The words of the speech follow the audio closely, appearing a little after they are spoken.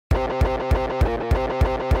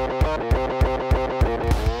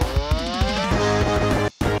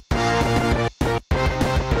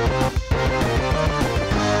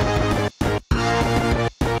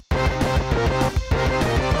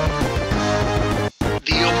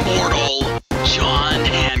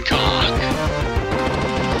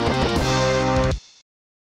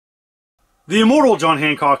The immortal John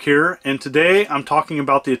Hancock here, and today I'm talking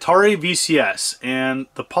about the Atari VCS and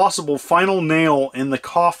the possible final nail in the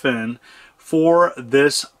coffin for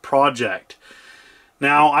this project.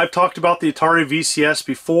 Now, I've talked about the Atari VCS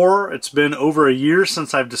before. It's been over a year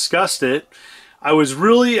since I've discussed it. I was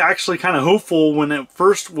really actually kind of hopeful when it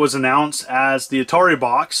first was announced as the Atari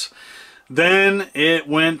box. Then it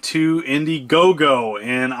went to Indiegogo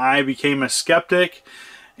and I became a skeptic.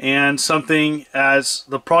 And something, as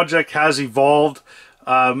the project has evolved,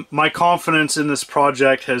 my confidence in this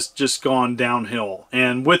project has just gone downhill.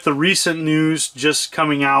 And with the recent news just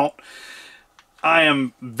coming out, I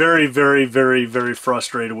am very, very, very, very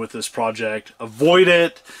frustrated with this project. Avoid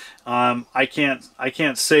it. I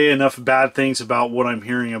can't say enough bad things about what I'm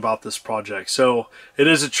hearing about this project. So it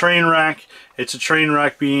is a train wreck. It's a train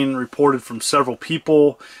wreck being reported from several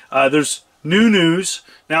people. There's new news.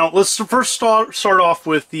 Now let's first start off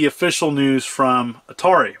with the official news from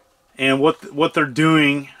Atari. And what they're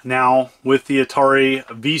doing now with the Atari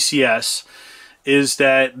VCS is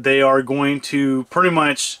that they are going to pretty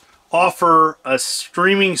much offer a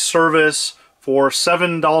streaming service for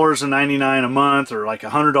 $7.99 a month or like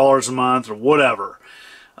 $100 a month or whatever,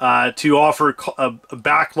 to offer a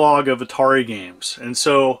backlog of Atari games. And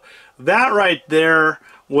so that right there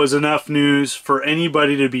was enough news for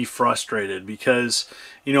anybody to be frustrated, because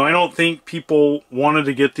I don't think people wanted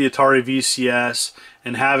to get the Atari VCS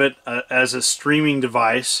and have it as a streaming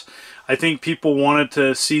device. I think people wanted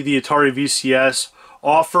to see the Atari VCS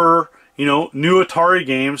offer new Atari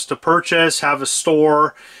games to purchase, have a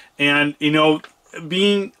store, and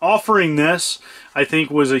offering this, I think,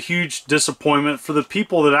 was a huge disappointment for the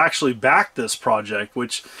people that actually backed this project,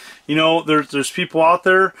 which there's people out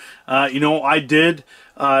there. I did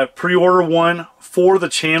pre-order one for the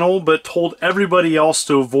channel, but told everybody else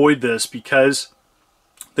to avoid this because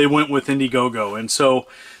they went with Indiegogo. And so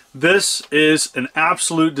this is an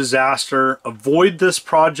absolute disaster. Avoid this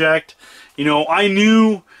project. I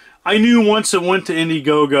knew once it went to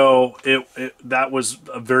Indiegogo, that was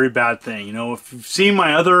a very bad thing. If you've seen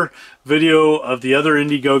my other video of the other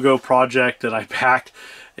Indiegogo project that I backed,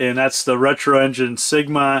 and that's the Retro Engine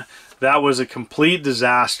Sigma, that was a complete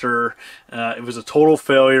disaster. It was a total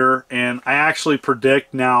failure, and I actually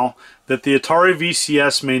predict now that the Atari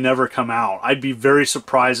VCS may never come out. I'd be very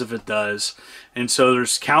surprised if it does. And so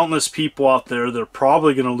there's countless people out there that are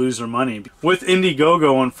probably going to lose their money. With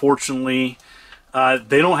Indiegogo, unfortunately,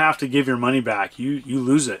 they don't have to give your money back. You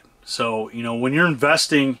lose it. So when you're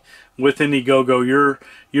investing with Indiegogo,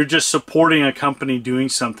 you're just supporting a company doing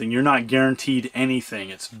something. You're not guaranteed anything.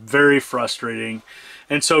 It's very frustrating.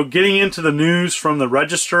 And so getting into the news from the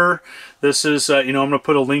Register, this is, I'm going to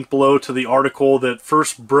put a link below to the article that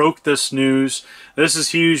first broke this news. This is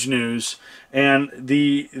huge news. And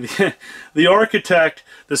the architect,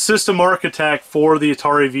 the system architect for the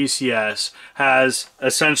Atari VCS has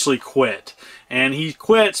essentially quit. And he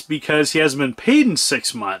quits because he hasn't been paid in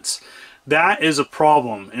 6 months. That is a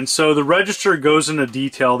problem. And so the Register goes into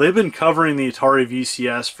detail. They've been covering the Atari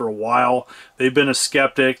VCS for a while. They've been a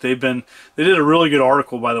skeptic. They did a really good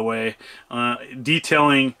article, by the way,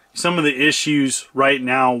 detailing some of the issues right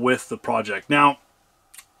now with the project. Now,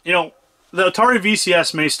 the Atari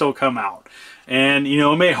VCS may still come out, and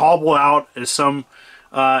it may hobble out as some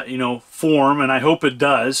form, and I hope it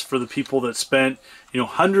does, for the people that spent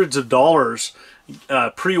hundreds of dollars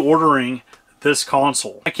pre-ordering this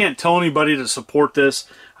console. I can't tell anybody to support this.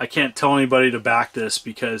 I can't tell anybody to back this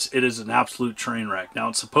because it is an absolute train wreck.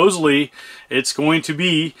 Now, supposedly it's going to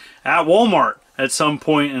be at Walmart at some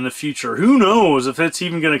point in the future. Who knows if it's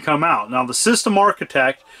even going to come out. Now, the system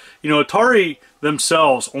architect, Atari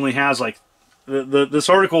themselves only has this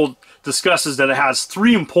article discusses that it has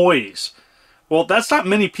 3 employees. Well, that's not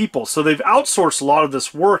many people. So they've outsourced a lot of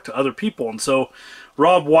this work to other people. And so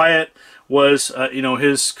Rob Wyatt was,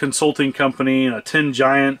 his consulting company, Tin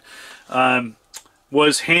Giant,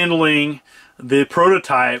 was handling the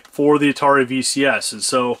prototype for the Atari VCS. And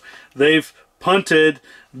so they've punted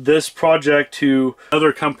this project to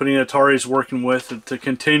another company Atari's working with to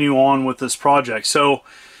continue on with this project. So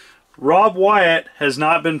Rob Wyatt has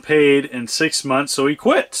not been paid in 6 months, so he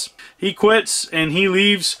quits. He quits and he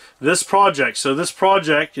leaves this project. So this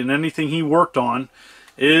project and anything he worked on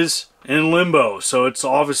is in limbo. So it's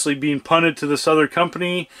obviously being punted to this other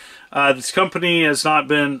company. This company has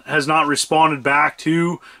not responded back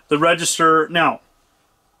to the register. Now,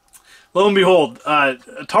 lo and behold,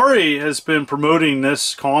 Atari has been promoting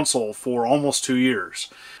this console for almost 2 years.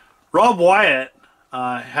 Rob Wyatt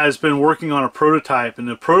has been working on a prototype, and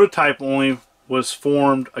the prototype only was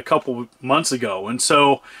formed a couple months ago. And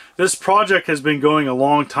so this project has been going a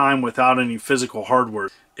long time without any physical hardware.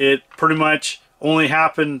 It pretty much only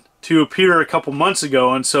happened to appear a couple months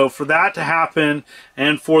ago, and so for that to happen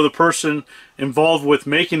and for the person involved with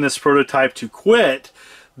making this prototype to quit,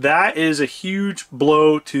 that is a huge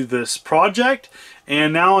blow to this project.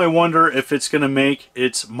 And now I wonder if it's going to make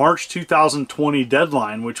its March 2020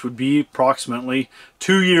 deadline, which would be approximately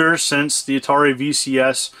 2 years since the Atari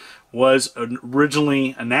VCS was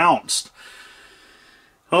originally announced.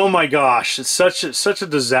 Oh my gosh, it's such a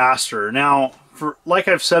disaster. Now, like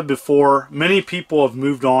I've said before, many people have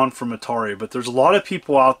moved on from Atari, but there's a lot of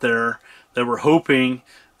people out there that were hoping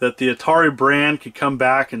that the Atari brand could come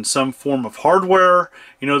back in some form of hardware.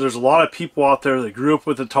 You know, there's a lot of people out there that grew up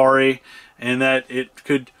with Atari, and that it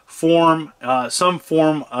could form some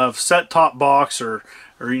form of set-top box or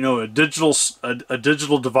you know, a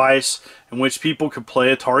digital device in which people could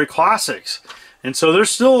play Atari classics. And so they're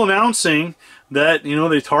still announcing that, you know,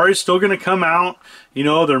 the Atari is still going to come out. You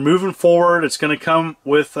know, they're moving forward. It's going to come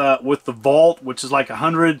with the Vault, which is like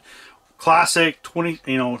 100 classic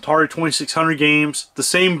Atari 2600 games. The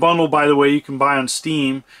same bundle, by the way, you can buy on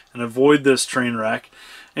Steam and avoid this train wreck.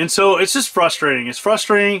 And so it's just frustrating. It's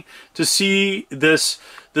frustrating to see this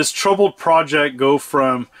troubled project go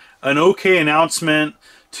from an okay announcement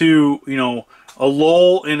to, you know, a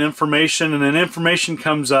lull in information, and then information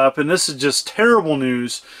comes up, and this is just terrible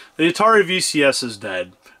news. The Atari VCS is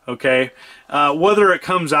dead. Okay, whether it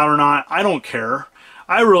comes out or not, I don't care.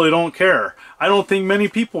 I really don't care. I don't think many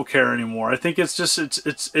people care anymore. I think it's in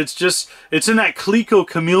that Coleco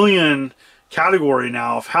chameleon category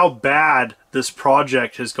now of how bad this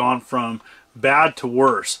project has gone from bad to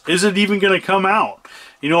worse. Is it even going to come out?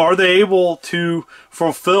 You know, are they able to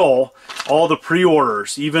fulfill all the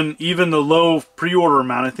pre-orders, even the low pre-order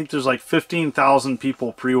amount? I think there's like 15,000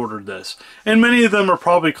 people pre-ordered this, and many of them are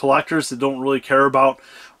probably collectors that don't really care about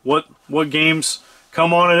what games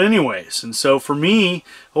come on it anyways. And so for me,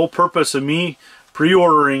 the whole purpose of me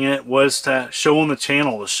pre-ordering it was to show on the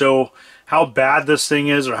channel, to show how bad this thing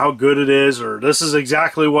is or how good it is, or this is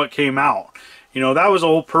exactly what came out. You know, that was the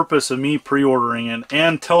whole purpose of me pre-ordering it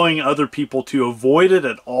and telling other people to avoid it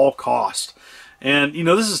at all cost. And, you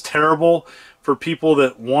know, this is terrible for people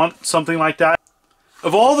that want something like that.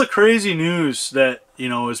 Of all the crazy news that, you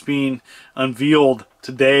know, is being unveiled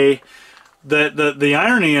today, the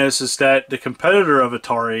irony is that the competitor of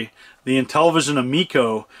Atari, the Intellivision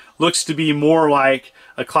Amico, looks to be more like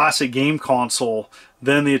a classic game console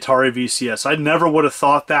than the Atari VCS. I never would have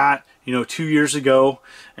thought that, you know, 2 years ago.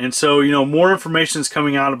 And so, you know, more information is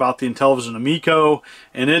coming out about the Intellivision Amico,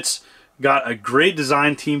 and it's got a great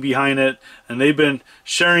design team behind it, and they've been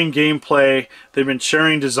sharing gameplay, they've been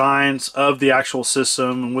sharing designs of the actual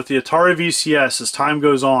system. And with the Atari VCS, as time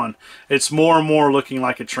goes on, it's more and more looking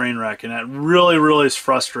like a train wreck, and that really is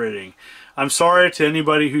frustrating. I'm sorry to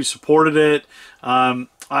anybody who supported it.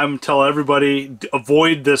 I'm telling everybody,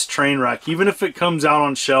 avoid this train wreck. Even if it comes out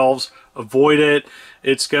on shelves, avoid it.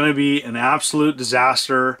 It's going to be an absolute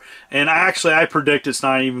disaster, and I predict it's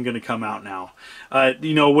not even going to come out now.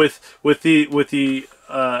 You know, with the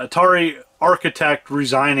Atari architect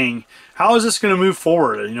resigning, how is this going to move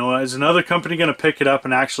forward? You know, is another company going to pick it up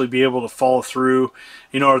and actually be able to follow through?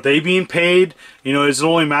 You know, are they being paid? You know, is it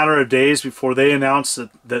only a matter of days before they announce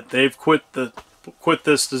that they've quit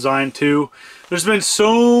this design too? There's been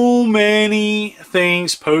so many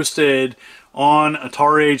things posted on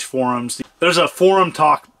Atari Age forums. There's a forum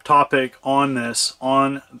topic on this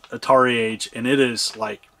on Atari Age, and it is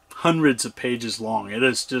like hundreds of pages long. It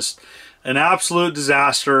is just an absolute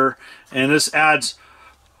disaster, and this adds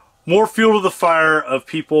more fuel to the fire of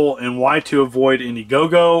people and why to avoid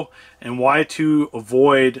Indiegogo and why to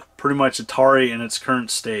avoid pretty much Atari in its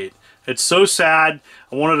current state. It's so sad.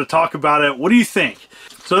 I wanted to talk about it. What do you think?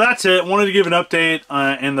 So that's it. I wanted to give an update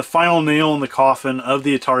and the final nail in the coffin of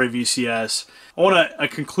the Atari VCS. I want to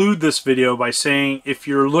conclude this video by saying if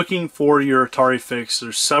you're looking for your Atari fix,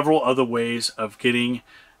 there's several other ways of getting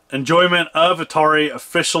enjoyment of Atari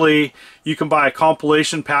officially. You can buy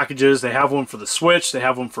compilation packages. They have one for the Switch. They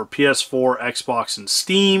have one for PS4, Xbox, and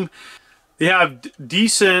Steam. They have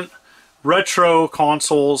decent retro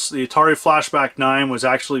consoles. The Atari Flashback 9 was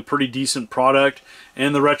actually a pretty decent product,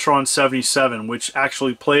 and the Retron 77, which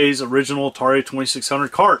actually plays original Atari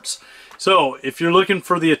 2600 carts. So if you're looking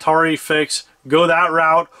for the Atari fix, go that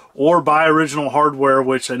route or buy original hardware,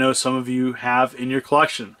 which I know some of you have in your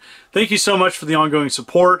collection. Thank you so much for the ongoing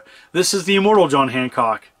support. This is the Immortal John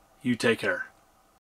Hancock. You take care.